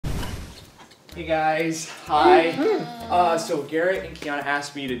Hey guys, hi. So Garrett and Kiana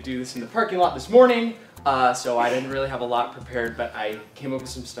asked me to do this in the parking lot this morning, so I didn't really have a lot prepared, but I came up with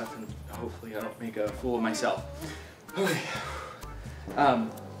some stuff and hopefully I don't make a fool of myself. Okay.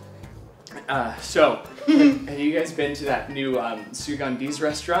 So, have you guys been to that new Sugondese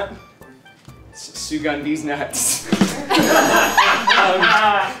restaurant? Chocondesenuts.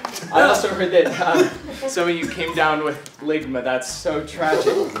 I also heard that some of you came down with ligma. That's so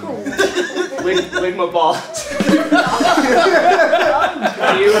tragic. Ligma balls.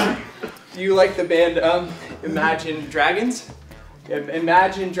 Do you like the band Imagine Dragons?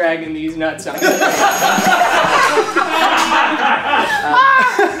 Imagine dragging these nuts on.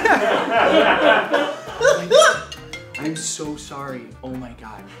 I'm so sorry. Oh my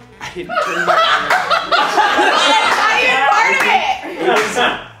god. I didn't turn my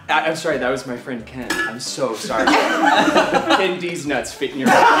I'm sorry, that was my friend Ken. I'm so sorry. Ken D's nuts fit in your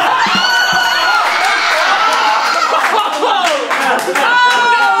mouth.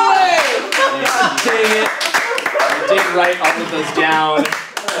 Dang it. I did write all of those down.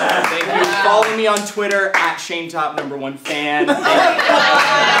 Thank you. Follow me on Twitter @ShaneTop1fan.